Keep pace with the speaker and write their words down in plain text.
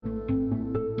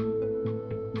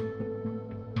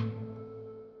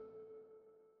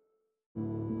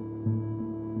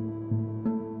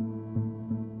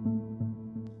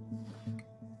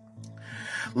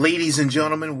Ladies and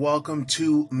gentlemen, welcome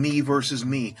to Me Versus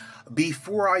Me.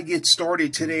 Before I get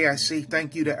started today, I say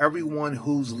thank you to everyone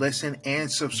who's listened and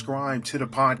subscribed to the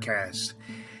podcast.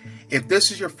 If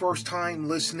this is your first time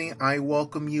listening, I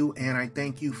welcome you and I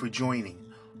thank you for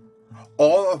joining.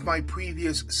 All of my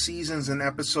previous seasons and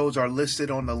episodes are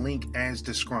listed on the link as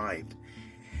described.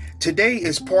 Today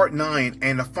is part 9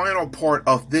 and the final part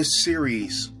of this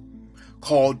series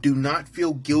called Do Not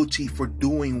Feel Guilty for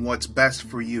Doing What's Best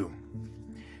for You.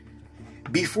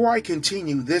 Before I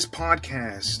continue, this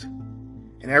podcast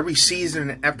and every season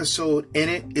and episode in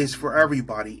it is for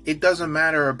everybody. It doesn't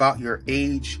matter about your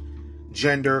age,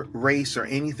 gender, race, or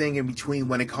anything in between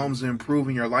when it comes to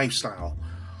improving your lifestyle.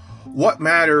 What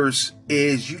matters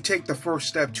is you take the first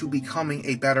step to becoming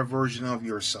a better version of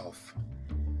yourself.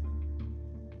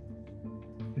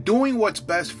 Doing what's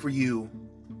best for you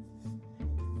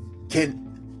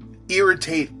can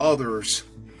irritate others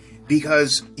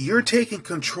because you're taking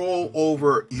control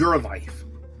over your life.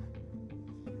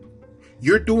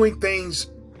 You're doing things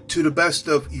to the best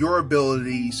of your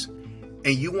abilities,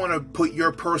 and you want to put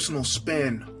your personal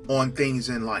spin on things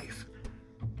in life.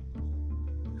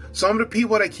 Some of the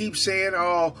people that keep saying,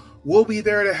 oh, we'll be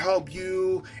there to help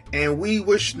you, and we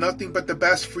wish nothing but the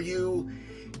best for you.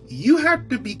 You have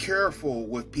to be careful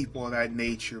with people of that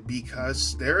nature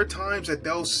because there are times that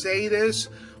they'll say this,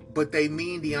 but they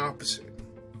mean the opposite.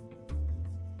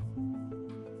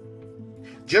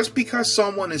 Just because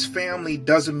someone is family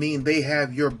doesn't mean they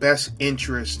have your best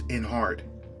interest in heart.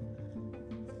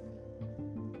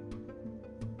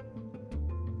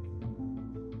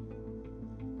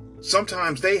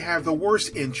 Sometimes they have the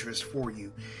worst interest for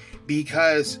you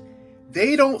because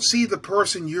they don't see the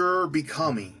person you're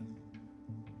becoming.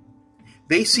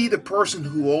 They see the person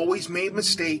who always made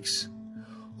mistakes,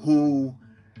 who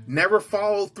never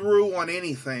followed through on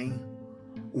anything.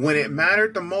 When it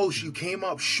mattered the most, you came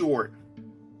up short.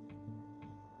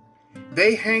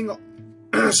 They'll hang on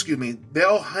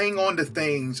to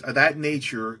things of that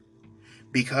nature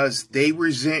because they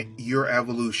resent your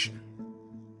evolution.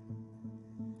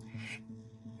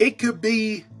 It could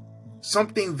be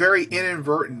something very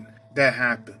inadvertent that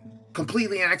happened,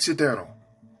 completely accidental.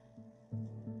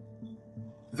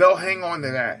 They'll hang on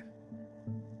to that.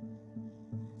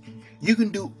 You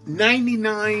can do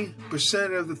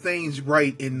 99% of the things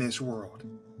right in this world.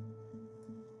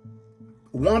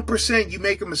 1% you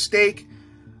make a mistake,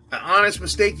 an honest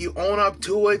mistake, you own up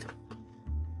to it.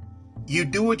 You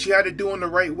do what you had to do in the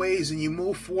right ways and you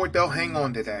move forward, they'll hang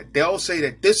on to that. They'll say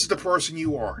that this is the person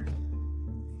you are.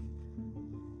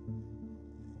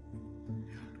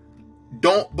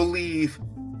 Don't believe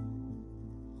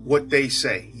what they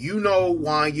say. You know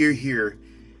why you're here.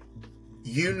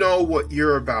 You know what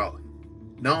you're about.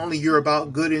 Not only you're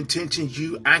about good intentions,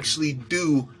 you actually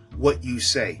do what you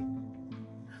say.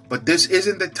 But this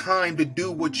isn't the time to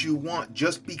do what you want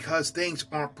just because things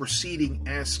aren't proceeding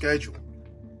as scheduled.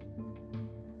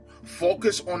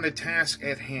 Focus on the task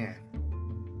at hand.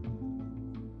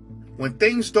 When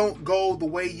things don't go the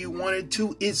way you wanted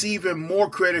to, it's even more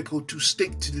critical to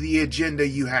stick to the agenda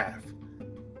you have.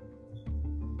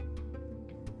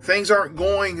 Things aren't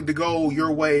going to go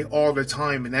your way all the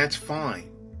time, and that's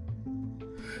fine.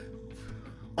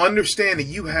 Understand that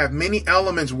you have many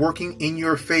elements working in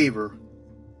your favor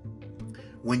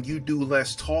when you do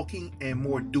less talking and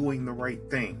more doing the right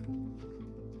thing.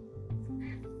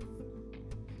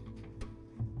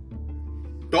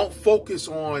 Don't focus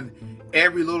on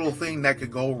every little thing that could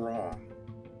go wrong.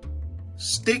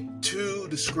 Stick to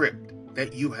the script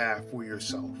that you have for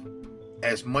yourself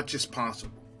as much as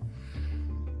possible.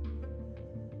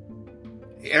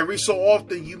 Every so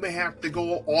often you may have to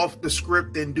go off the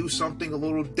script and do something a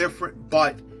little different,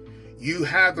 but you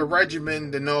have the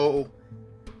regimen to know,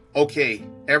 okay,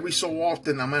 every so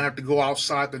often I'm going to have to go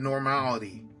outside the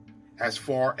normality as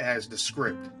far as the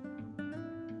script.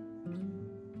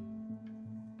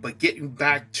 But getting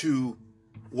back to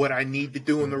what I need to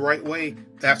do in the right way,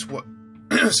 that's what,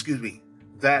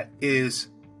 that is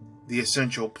the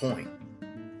essential point.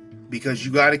 Because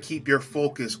you got to keep your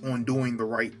focus on doing the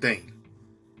right thing.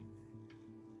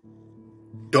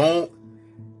 Don't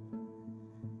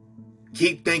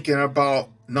keep thinking about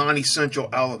non-essential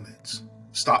elements.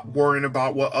 Stop worrying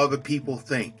about what other people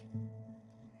think.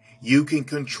 You can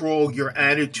control your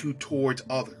attitude towards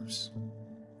others.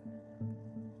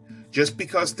 Just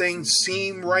because things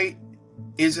seem right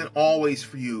isn't always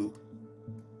for you.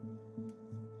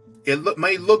 It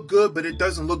may look good, but it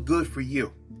doesn't look good for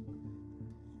you.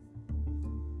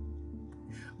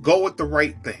 Go with the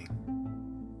right thing.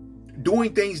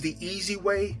 Doing things the easy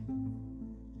way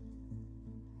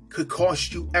could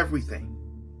cost you everything.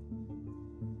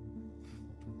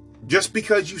 Just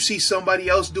because you see somebody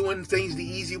else doing things the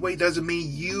easy way doesn't mean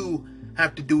you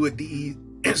have to do it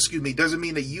doesn't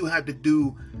mean that you have to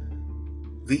do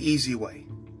the easy way.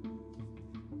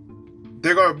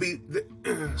 There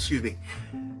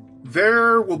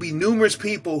will be numerous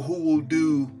people who will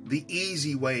do the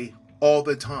easy way all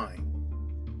the time.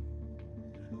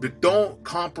 But don't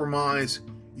compromise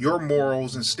your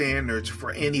morals and standards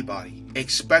for anybody,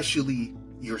 especially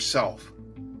yourself.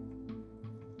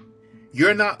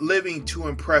 You're not living to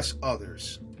impress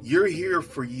others. You're here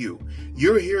for you.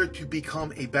 You're here to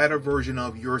become a better version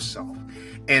of yourself.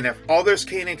 And if others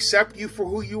can't accept you for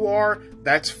who you are,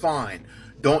 that's fine.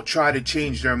 Don't try to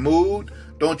change their mood.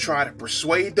 Don't try to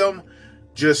persuade them.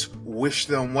 Just wish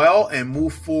them well and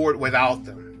move forward without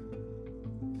them.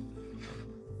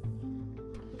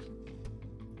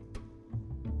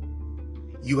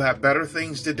 You have better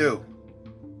things to do.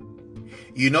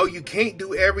 You know you can't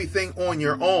do everything on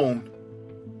your own.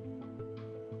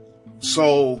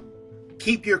 So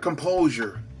keep your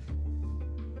composure.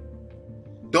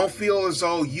 Don't feel as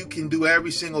though you can do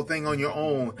every single thing on your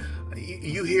own.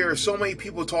 You hear so many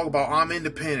people talk about, I'm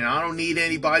independent. I don't need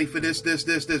anybody for this.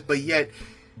 But yet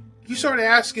you start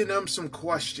asking them some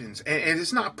questions. And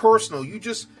it's not personal. You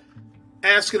just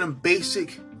asking them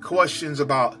basic questions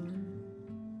about,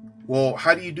 well,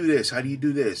 how do you do this? How do you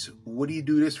do this? What do you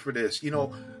do this for this? You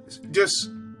know,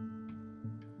 just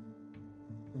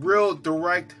real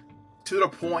direct, to the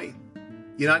point.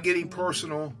 You're not getting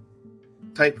personal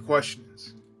type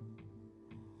questions.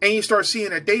 And you start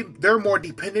seeing that they're more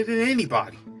dependent than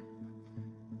anybody.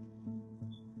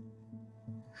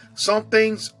 Some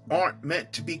things aren't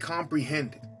meant to be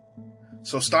comprehended.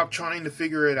 So stop trying to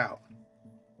figure it out.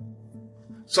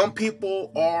 Some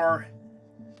people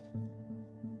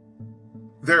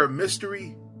they're a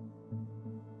mystery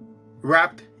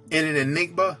wrapped in an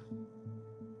enigma,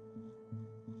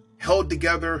 held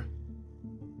together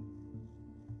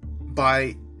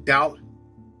by doubt,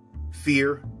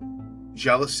 fear,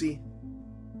 jealousy,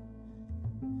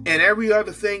 and every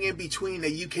other thing in between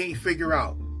that you can't figure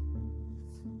out.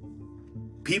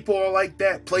 People are like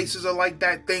that. Places are like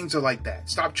that. Things are like that.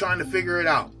 Stop trying to figure it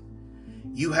out.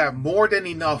 You have more than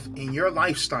enough in your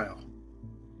lifestyle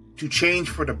to change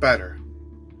for the better,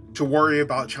 to worry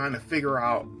about trying to figure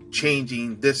out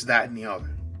changing this, that, and the other.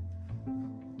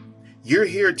 You're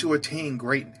here to attain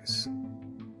greatness.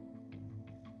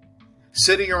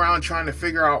 Sitting around trying to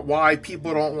figure out why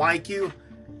people don't like you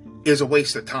is a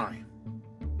waste of time.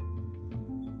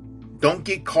 Don't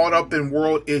get caught up in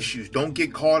world issues. Don't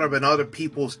get caught up in other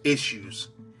people's issues.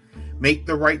 Make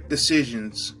the right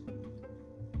decisions.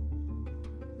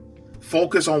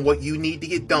 Focus on what you need to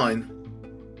get done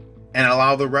and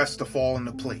allow the rest to fall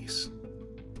into place.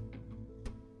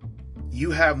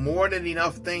 You have more than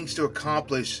enough things to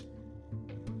accomplish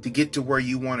to get to where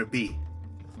you want to be.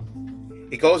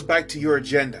 It goes back to your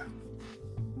agenda.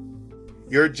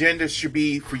 Your agenda should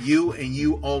be for you and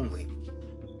you only.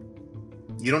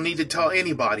 You don't need to tell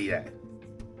anybody that.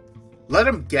 Let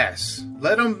them guess.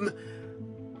 Let them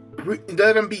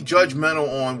be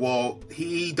judgmental on, well,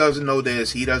 he doesn't know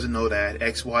this, he doesn't know that,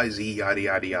 X, Y, Z, yada,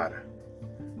 yada, yada.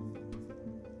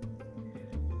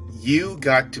 You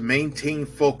got to maintain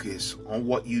focus on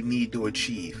what you need to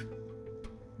achieve.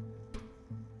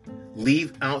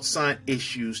 Leave outside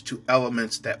issues to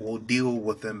elements that will deal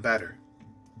with them better.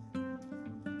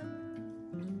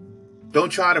 Don't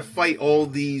try to fight all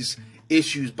these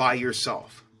issues by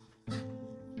yourself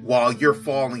while you're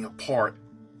falling apart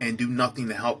and do nothing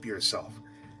to help yourself.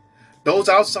 Those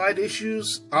outside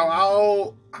issues,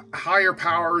 allow higher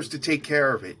powers to take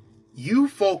care of it. You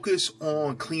focus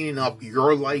on cleaning up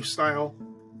your lifestyle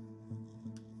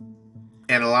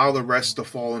and allow the rest to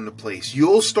fall into place.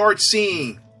 You'll start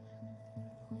seeing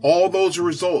all those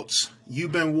results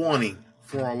you've been wanting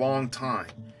for a long time.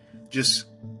 Just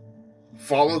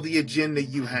follow the agenda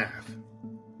you have.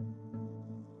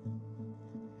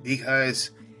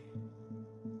 Because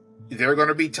there are going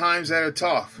to be times that are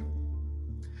tough.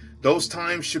 Those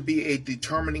times should be a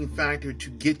determining factor to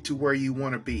get to where you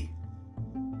want to be.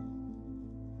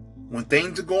 When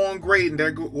things are going great and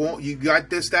you got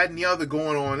this, that, and the other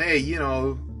going on, hey, you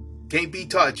know, can't be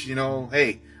touched, you know,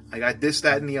 hey, I got this,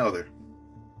 that, and the other.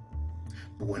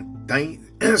 But when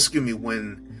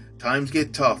times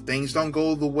get tough, things don't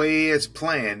go the way as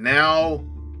planned, now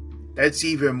that's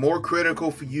even more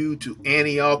critical for you to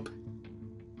ante up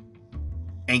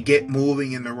and get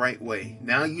moving in the right way.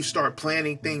 Now you start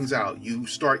planning things out. You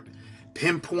start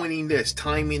pinpointing this,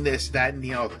 timing this, that, and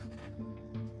the other.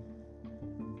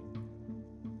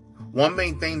 One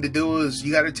main thing to do is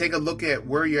you got to take a look at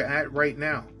where you're at right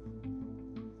now.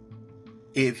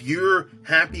 If you're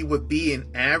happy with being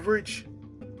average,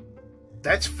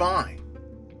 that's fine.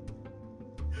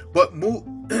 But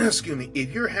excuse me,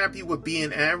 if you're happy with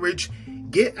being average,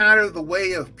 get out of the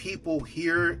way of people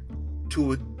here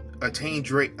to attain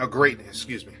greatness.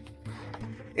 Excuse me.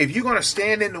 If you're going to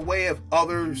stand in the way of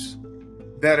others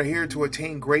that are here to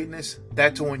attain greatness,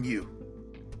 that's on you.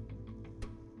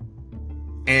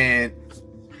 And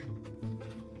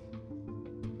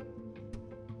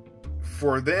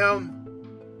for them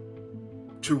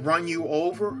to run you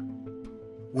over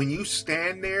when you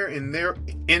stand there and they're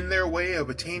in their way of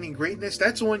attaining greatness,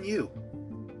 that's on you.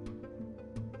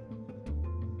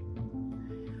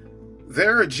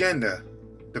 Their agenda,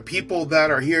 the people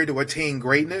that are here to attain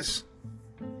greatness,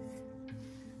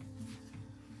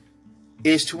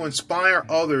 is to inspire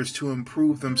others to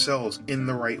improve themselves in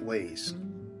the right ways.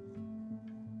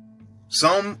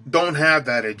 Some don't have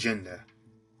that agenda.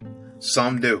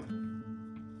 Some do.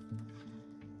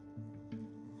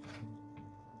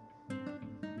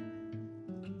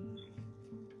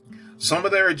 Some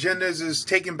of their agendas is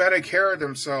taking better care of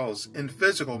themselves in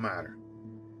physical matter.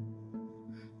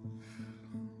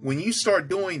 When you start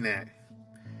doing that,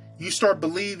 you start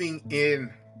believing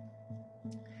in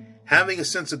having a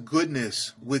sense of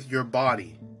goodness with your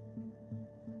body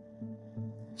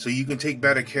so you can take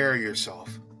better care of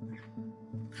yourself.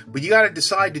 But you got to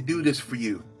decide to do this for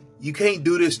you. You can't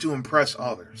do this to impress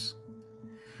others.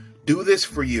 Do this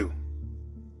for you.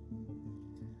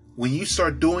 When you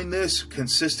start doing this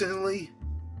consistently,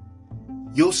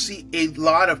 you'll see a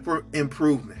lot of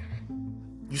improvement.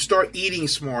 You start eating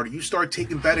smarter. You start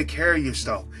taking better care of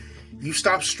yourself. You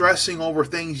stop stressing over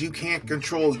things you can't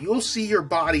control. You'll see your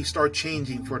body start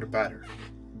changing for the better.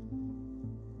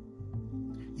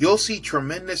 You'll see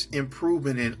tremendous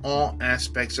improvement in all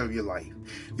aspects of your life.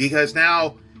 Because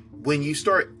now, when you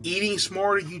start eating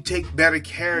smarter, you take better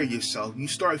care of yourself. You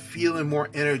start feeling more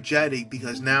energetic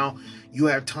because now you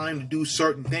have time to do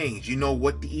certain things. You know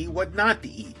what to eat, what not to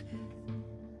eat.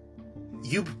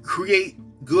 You create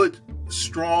good,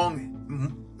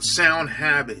 strong, sound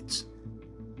habits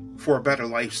for a better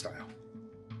lifestyle.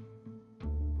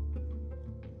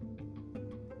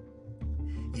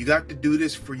 You got to do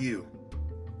this for you.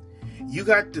 You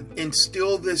got to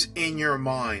instill this in your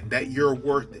mind that you're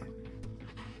worth it.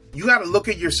 You got to look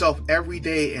at yourself every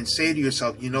day and say to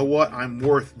yourself, you know what? I'm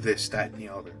worth this, that, and the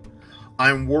other.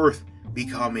 I'm worth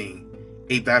becoming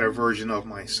a better version of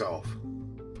myself.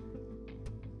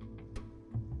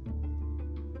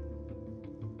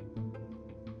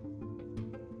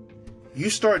 You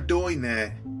start doing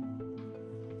that,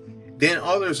 then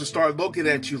others will start looking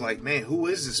at you like, man, who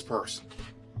is this person?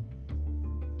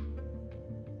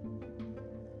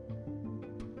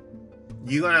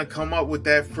 You're going to come up with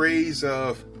that phrase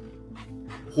of,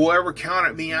 whoever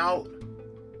counted me out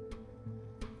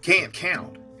can't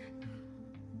count.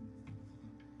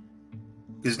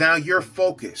 Because now you're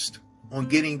focused on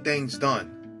getting things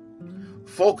done.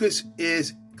 Focus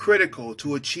is critical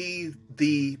to achieve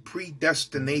the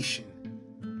predestination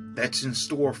that's in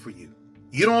store for you.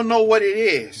 You don't know what it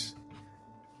is.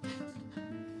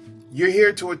 You're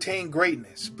here to attain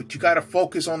greatness, but you got to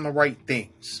focus on the right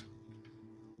things.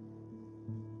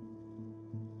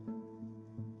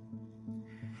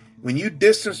 When you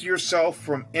distance yourself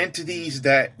from entities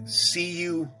that see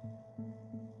you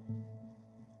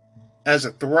as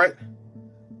a threat,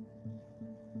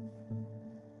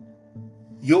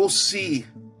 you'll see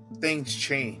things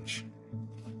change.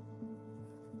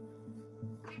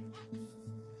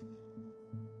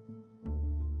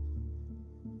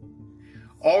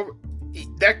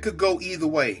 That could go either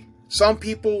way. Some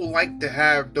people like to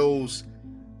have those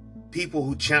people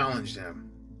who challenge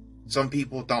them. Some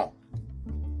people don't.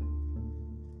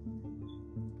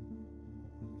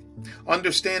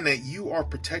 Understand that you are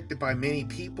protected by many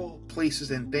people, places,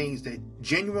 and things that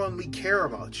genuinely care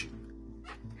about you.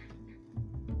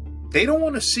 They don't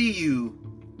want to see you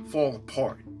fall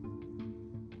apart.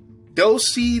 They'll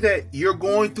see that you're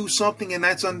going through something, and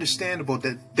that's understandable.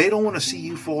 That they don't want to see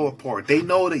you fall apart. They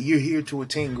know that you're here to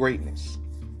attain greatness.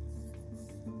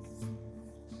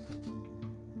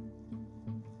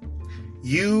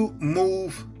 You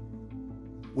move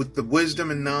with the wisdom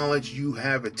and knowledge you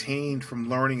have attained from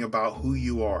learning about who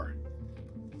you are.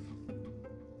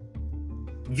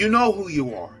 You know who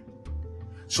you are.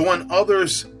 So when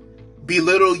others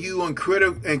belittle you and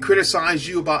criticize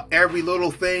you about every little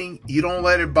thing, you don't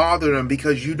let it bother them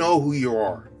because you know who you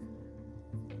are.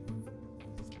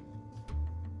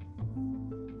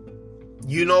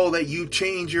 You know that you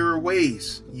change your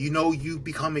ways. You know you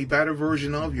become a better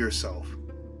version of yourself.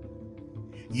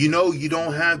 You know you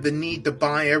don't have the need to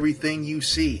buy everything you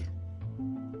see.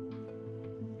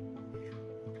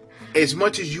 as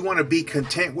much as you want to be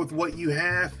content with what you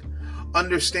have,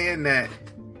 understand that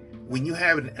when you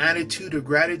have an attitude of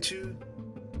gratitude,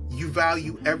 you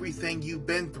value everything you've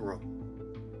been through.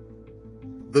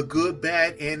 The good,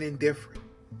 bad, and indifferent.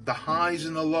 The highs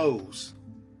and the lows.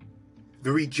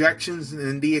 The rejections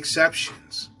and the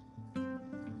exceptions.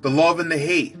 The love and the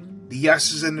hate. The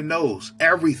yeses and the nos.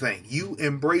 Everything. You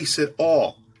embrace it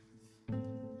all.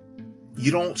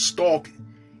 You don't stalk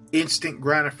instant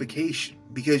gratification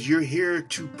because you're here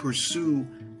to pursue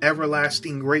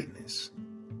everlasting greatness.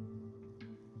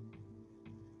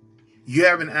 You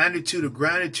have an attitude of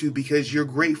gratitude because you're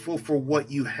grateful for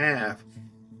what you have.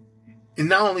 And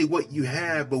not only what you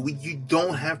have, but what you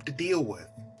don't have to deal with.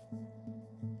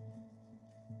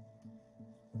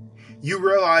 You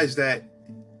realize that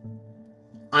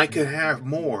I could have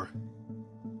more,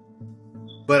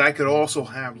 but I could also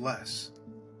have less.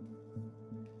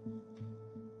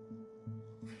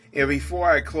 And before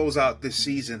I close out this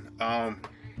season,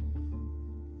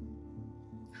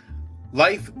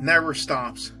 life never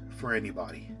stops for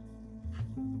anybody.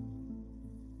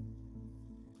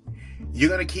 You're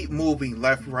going to keep moving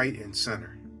left, right, and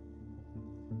center.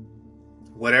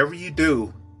 Whatever you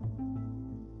do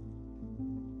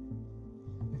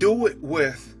it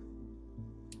with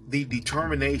the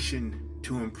determination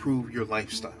to improve your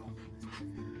lifestyle.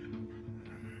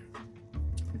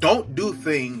 Don't do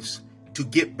things to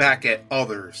get back at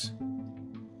others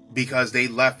because they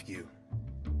left you,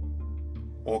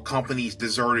 or companies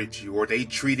deserted you, or they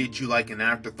treated you like an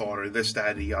afterthought, or this,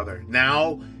 that, or the other.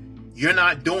 Now, you're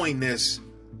not doing this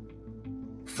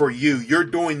for you. You're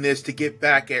doing this to get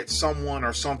back at someone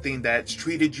or something that's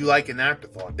treated you like an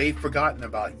afterthought. They've forgotten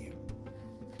about you.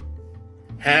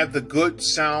 Have the good,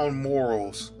 sound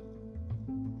morals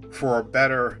for a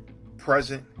better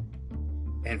present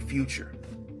and future.